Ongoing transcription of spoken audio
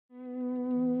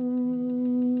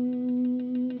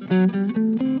Hey,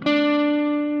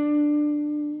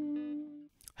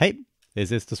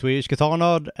 this is the Swedish Guitar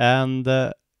Nerd, and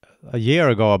a year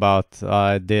ago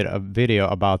I did a video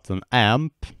about an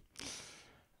amp,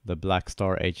 the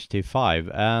Blackstar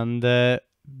HT5, and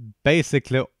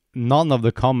basically none of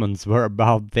the comments were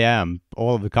about the amp.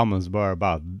 All of the comments were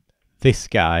about this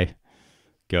guy,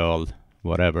 girl,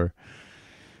 whatever.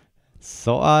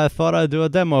 So I thought I'd do a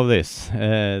demo of this.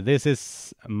 This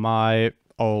is my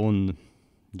own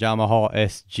Yamaha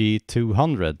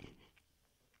SG200.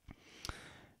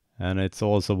 And it's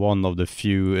also one of the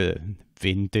few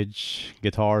vintage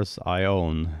guitars I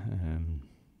own.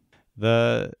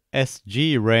 The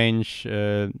SG range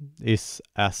is,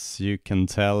 as you can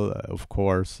tell, of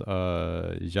course,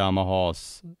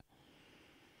 Yamaha's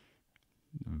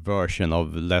version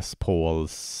of Les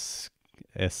Paul's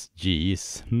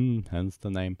SGs, hence the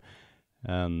name.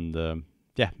 And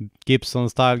yeah, Gibson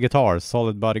style guitars,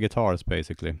 solid body guitars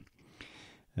basically.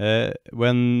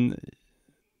 When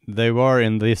they were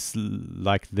in this,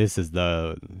 like, this is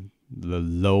the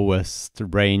lowest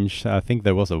range. I think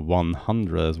there was a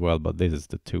 100 as well, but this is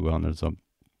the 200. So,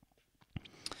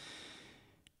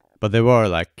 but they were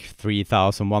like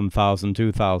 3,000, 1,000,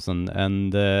 2,000,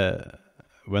 and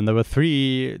when there were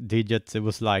 3 digits, it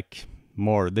was like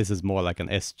more. This is more like an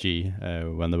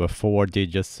SG. When there were 4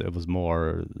 digits, it was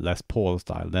more Les Paul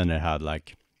style. Then it had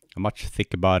like a much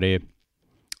thicker body.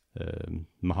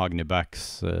 Mahogany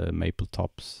backs, maple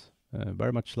tops,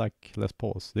 very much like Les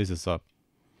Paul's. This is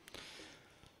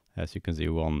as you can see,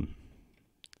 one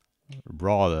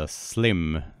rather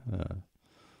slim,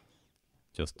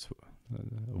 just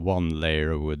one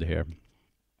layer of wood here.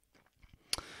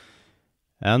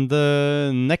 And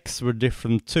the necks were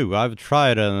different too. I've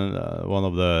tried one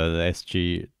of the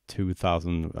SG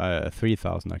 2000,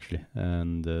 3000 actually,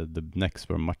 and the necks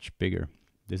were much bigger.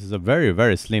 This is a very,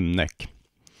 very slim neck.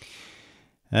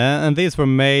 And these were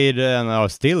made and are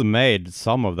still made.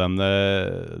 Some of them,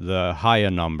 the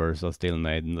higher numbers are still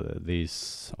made.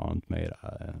 These aren't made.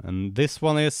 And this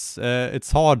one is,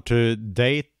 it's hard to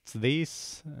date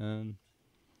these.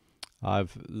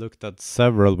 I've looked at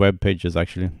several web pages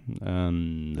actually.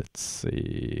 And let's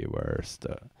see, where's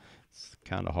it's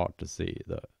kind of hard to see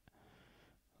the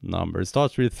number. It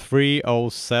starts with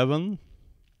 307.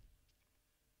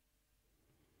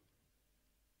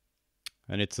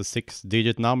 And it's a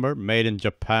 6-digit number, made in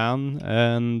Japan,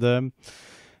 and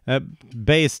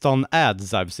based on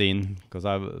ads I've seen, because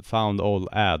I've found old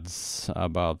ads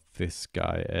about this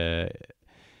guy.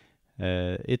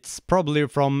 It's probably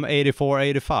from 84,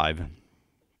 85,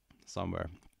 somewhere.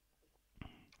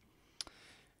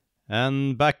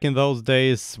 And back in those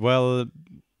days, well,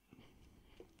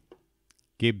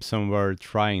 Gibson were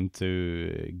trying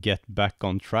to get back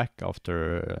on track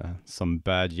after some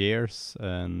bad years,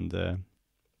 and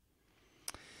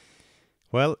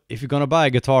well, if you're gonna buy a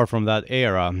guitar from that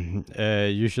era,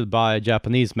 you should buy a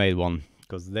Japanese-made one,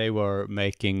 because they were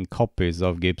making copies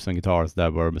of Gibson guitars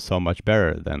that were so much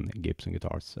better than Gibson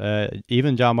guitars.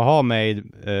 Even Yamaha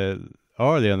made,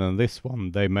 earlier than this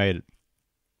one, they made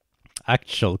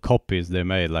actual copies. They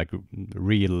made like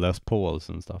real Les Pauls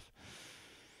and stuff.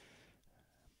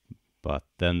 But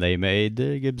then they made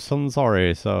Gibson,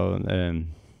 sorry, so,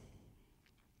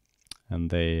 and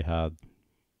they had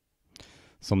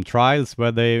some trials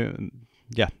where they,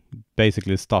 yeah,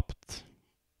 basically stopped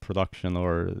production,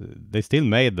 or they still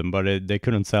made them, but they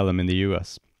couldn't sell them in the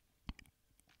US.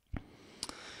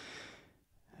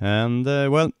 And,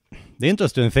 well, the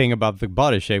interesting thing about the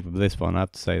body shape of this one, I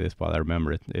have to say this while I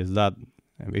remember it, is that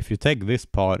if you take this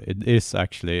part, it is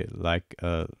actually like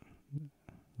a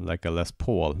Les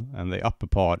Paul, and the upper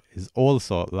part is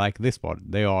also like this part.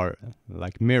 They are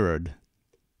like mirrored.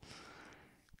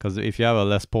 Because if you have a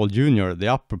Les Paul Junior, the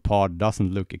upper part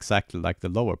doesn't look exactly like the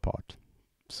lower part.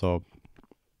 So,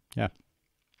 yeah,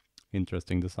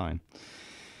 interesting design.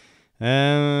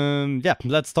 Yeah,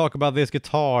 let's talk about this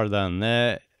guitar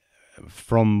then.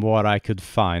 From what I could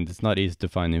find, it's not easy to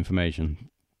find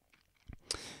information.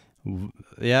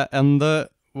 Yeah, and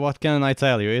what can I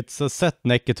tell you? It's a set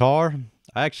neck guitar.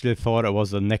 I actually thought it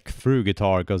was a neck through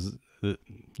guitar, because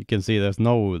you can see there's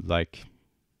no, like,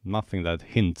 nothing that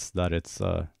hints that it's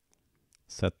a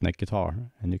set neck guitar.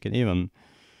 And you can even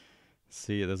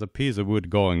see there's a piece of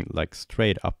wood going like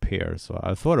straight up here. So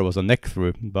I thought it was a neck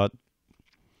through, but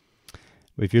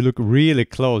if you look really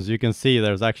close, you can see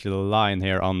there's actually a line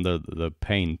here under the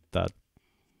paint that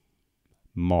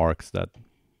marks that,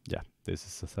 yeah, this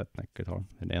is a set neck guitar.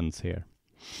 It ends here.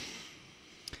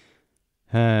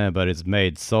 But it's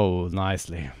made so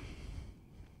nicely.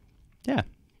 Yeah.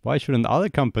 Why shouldn't other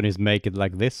companies make it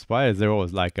like this? Why is there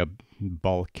always like a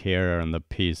bulk here and the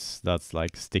piece that's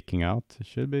like sticking out. It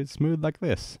should be smooth like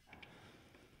this.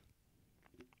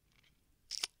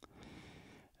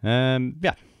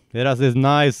 Yeah, it has this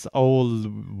nice old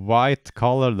white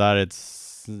color that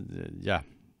it's yeah.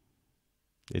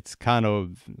 It's kind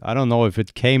of, I don't know if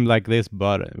it came like this,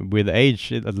 but with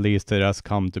age, at least it has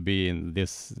come to be in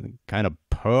this kind of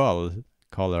pearl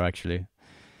color, actually.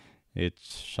 It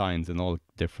shines in all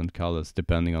different colors,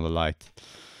 depending on the light.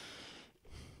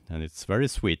 And it's very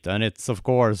sweet. And it's, of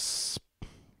course,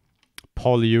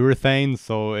 polyurethane,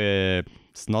 so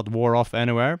it's not wore off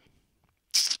anywhere.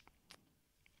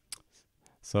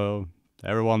 So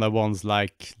everyone that wants,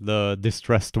 like, the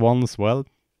distressed ones, well,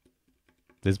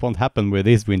 this won't happen with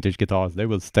these vintage guitars. They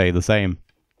will stay the same.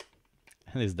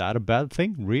 And is that a bad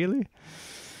thing? Really?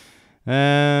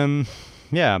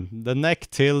 Yeah, the neck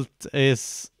tilt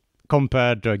is,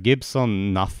 compared to a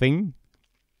Gibson, nothing.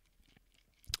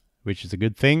 Which is a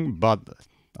good thing, but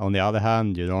on the other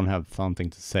hand, you don't have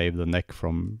something to save the neck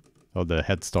from, or the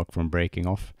headstock from breaking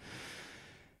off.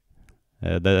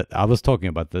 I was talking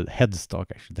about the headstock,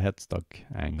 actually, the headstock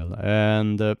angle.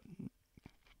 And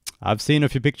I've seen a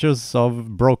few pictures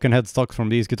of broken headstocks from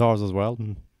these guitars as well.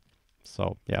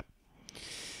 So, yeah.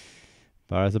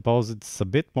 But I suppose it's a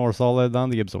bit more solid than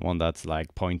the Gibson one that's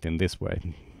like pointing this way.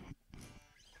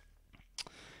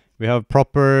 We have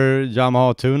proper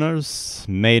Yamaha tuners,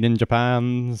 made in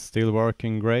Japan, still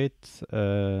working great.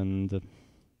 And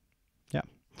yeah.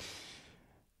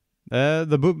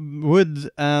 The wood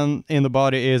and in the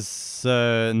body is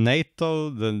NATO.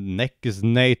 The neck is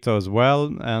NATO as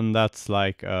well, and that's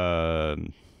like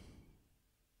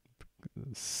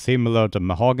similar to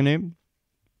mahogany,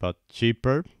 but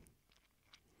cheaper.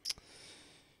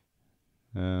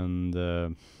 And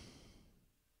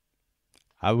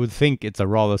I would think it's a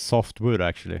rather soft wood,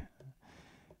 actually.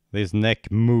 This neck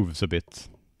moves a bit.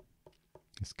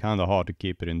 It's kind of hard to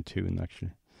keep it in tune,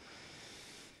 actually.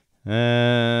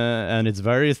 And it's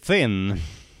very thin.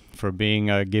 For being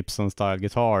a Gibson style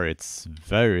guitar, it's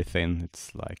very thin.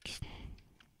 It's like,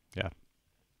 yeah.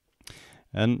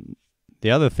 And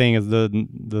the other thing is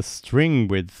the string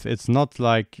width. It's not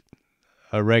like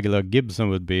a regular Gibson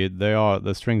would be.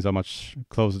 The strings are much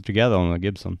closer together on a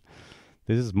Gibson.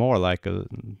 This is more like a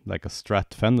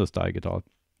Strat Fender style guitar.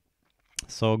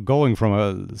 So going from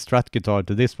a Strat guitar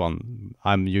to this one,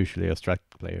 I'm usually a Strat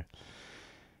player.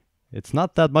 It's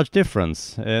not that much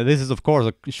difference. This is, of course,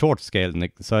 a short scale,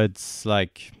 so it's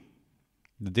like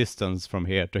the distance from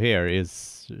here to here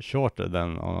is shorter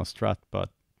than on a Strat,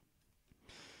 but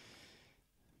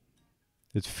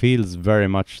it feels very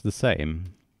much the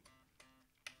same.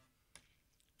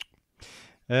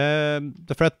 The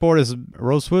fretboard is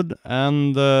rosewood,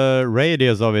 and the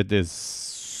radius of it is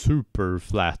super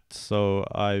flat. So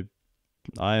I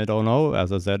don't know.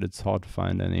 As I said, it's hard to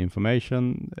find any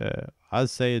information. I'd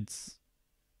say it's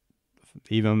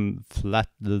even flatter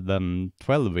than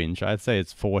 12-inch. I'd say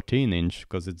it's 14-inch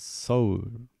because it's so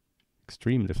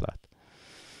extremely flat.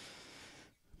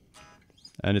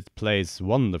 And it plays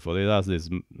wonderful. It has these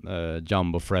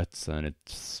jumbo frets, and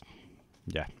it's,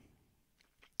 yeah,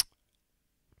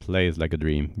 plays like a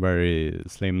dream. Very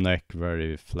slim neck,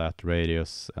 very flat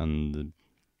radius, and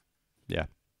yeah,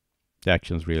 the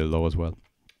action's really low as well.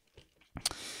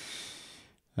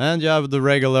 And you have the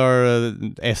regular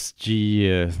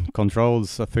SG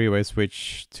controls, a 3-way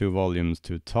switch, 2 volumes,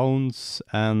 2 tones,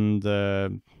 and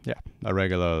yeah, a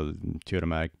regular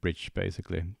two-automatic bridge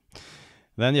basically.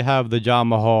 Then you have the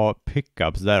Yamaha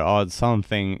pickups that are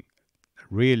something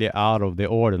really out of the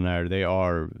ordinary. They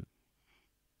are,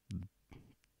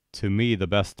 to me, the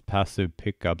best passive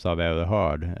pickups I've ever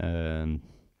heard.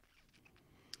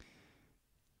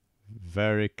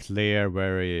 Very clear,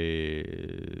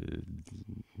 very,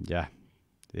 yeah,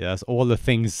 it has all the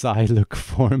things I look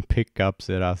for in pickups.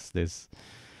 It has this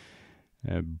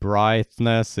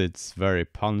brightness, it's very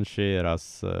punchy, it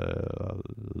has a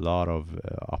lot of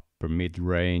upper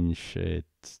mid-range, it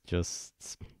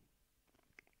just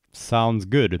sounds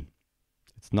good.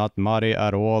 It's not muddy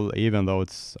at all, even though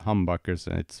it's humbuckers,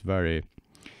 and it's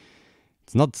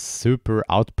not super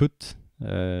output.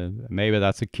 Maybe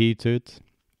that's a key to it.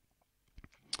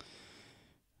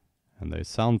 And they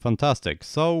sound fantastic.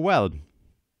 So, well,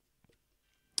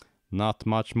 not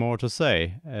much more to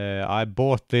say. I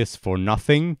bought this for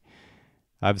nothing.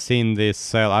 I've seen this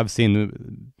sell. I've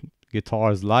seen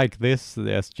guitars like this. The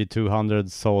SG200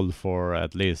 sold for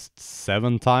at least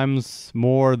 7 times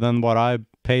more than what I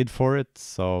paid for it.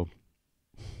 So,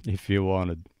 if you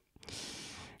want to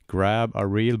grab a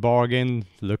real bargain,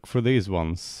 look for these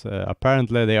ones.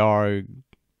 Apparently, they are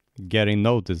getting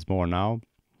noticed more now.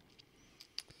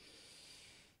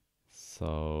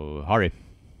 So hurry,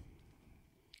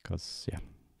 because yeah,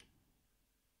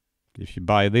 if you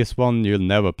buy this one, you'll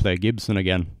never play Gibson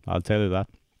again. I'll tell you that.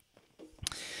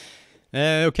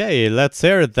 Okay, let's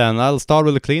hear it then. I'll start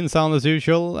with a clean sound as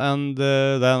usual, and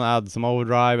then add some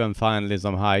overdrive and finally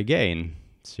some high gain,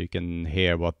 so you can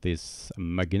hear what these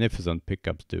magnificent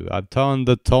pickups do. I've turned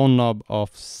the tone knob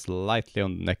off slightly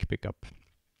on the neck pickup.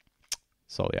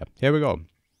 So yeah, here we go.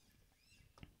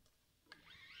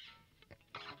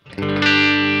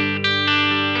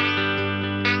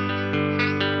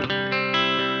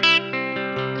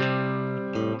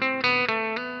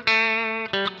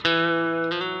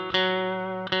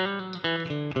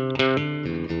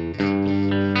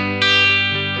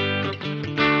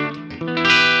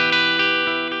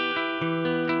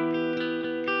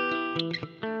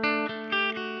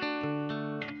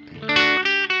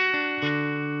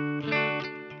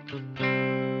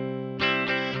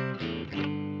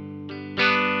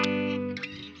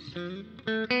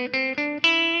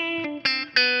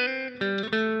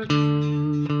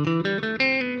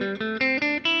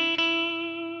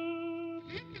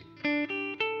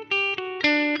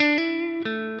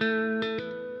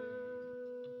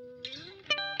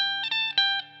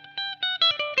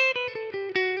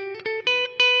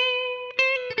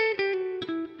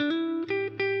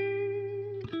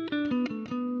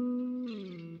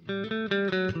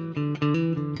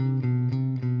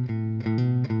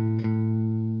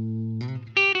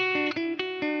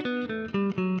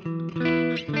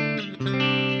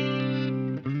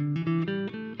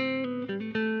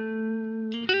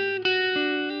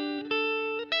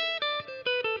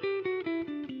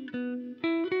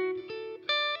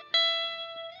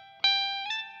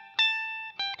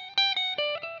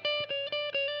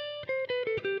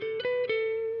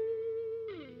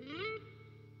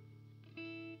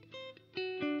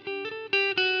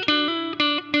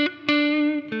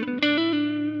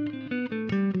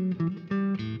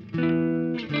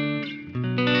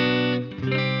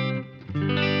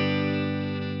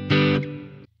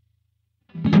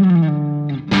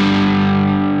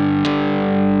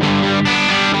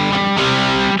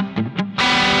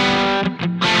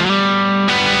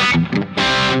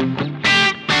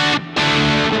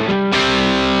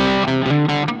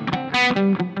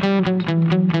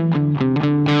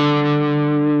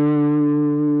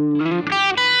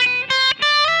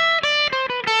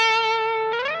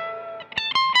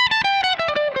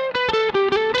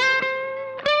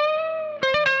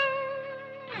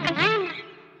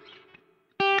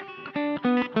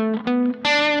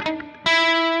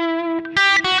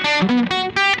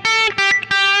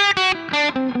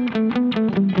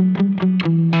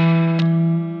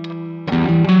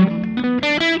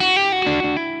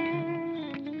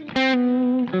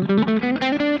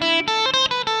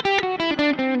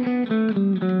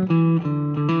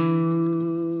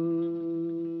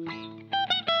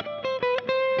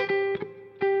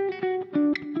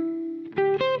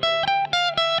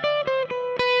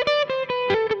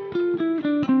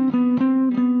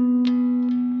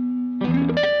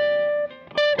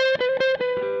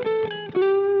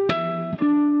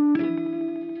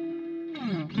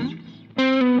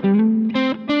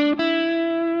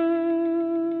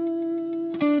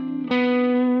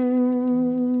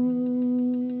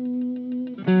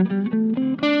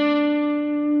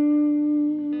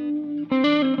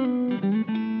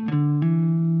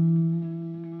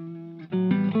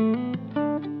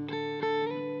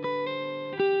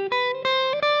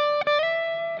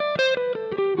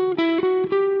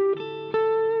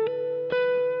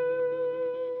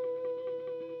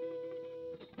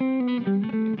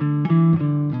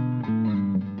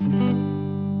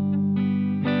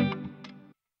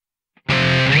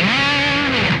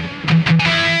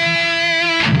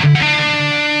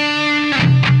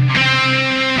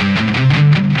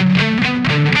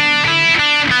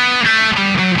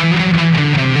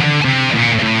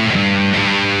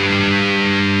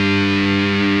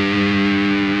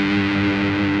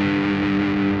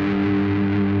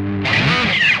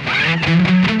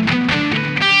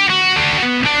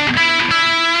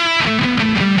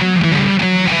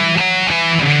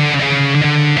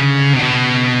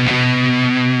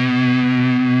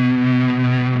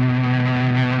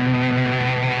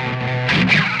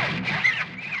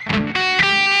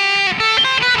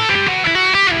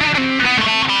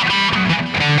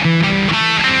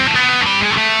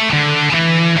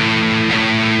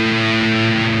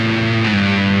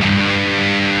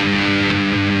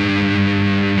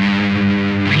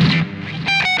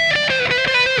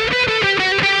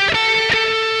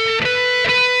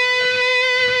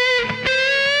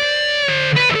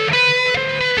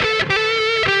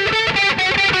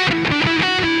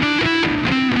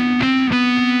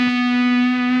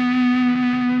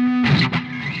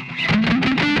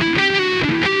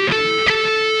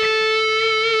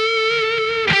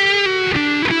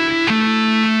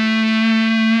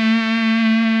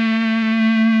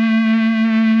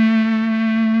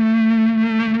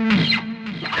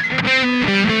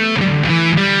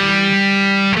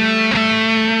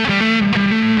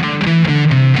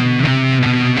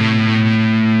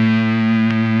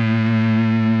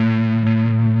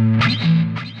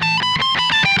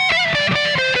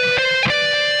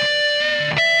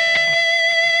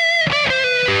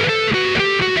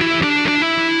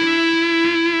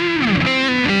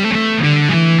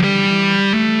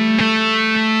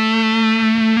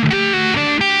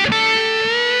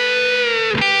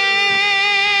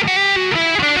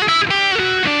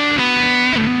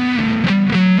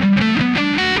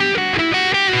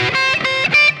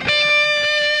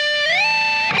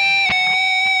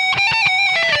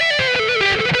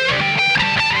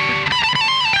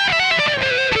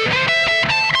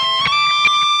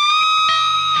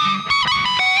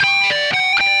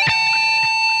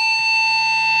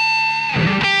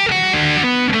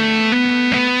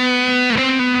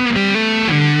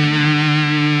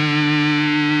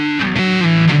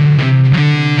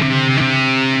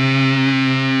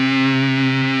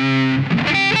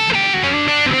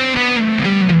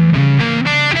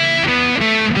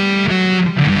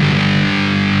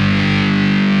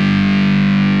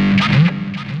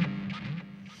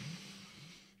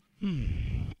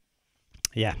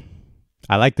 yeah,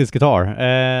 I like this guitar,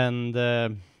 and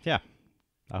yeah,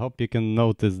 I hope you can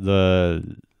notice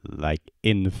the like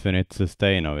infinite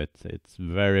sustain of it. It's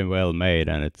very well made,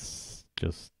 and it's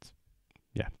just,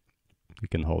 yeah, you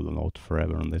can hold a note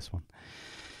forever on this one.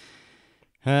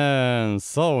 And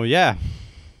so yeah,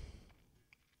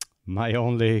 my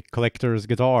only collector's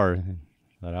guitar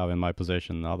that I have in my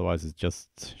possession. Otherwise, it's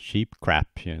just cheap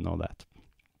crap, you know that.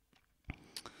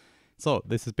 So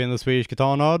this has been the Swedish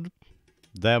Guitar Nerd,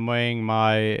 demoing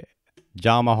my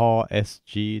Yamaha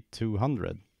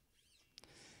SG200.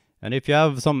 And if you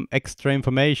have some extra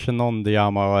information on the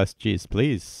Yamaha SGs,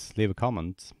 please leave a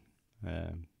comment.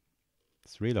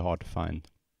 It's really hard to find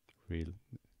real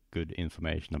good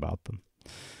information about them.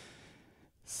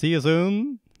 See you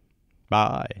soon.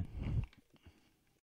 Bye.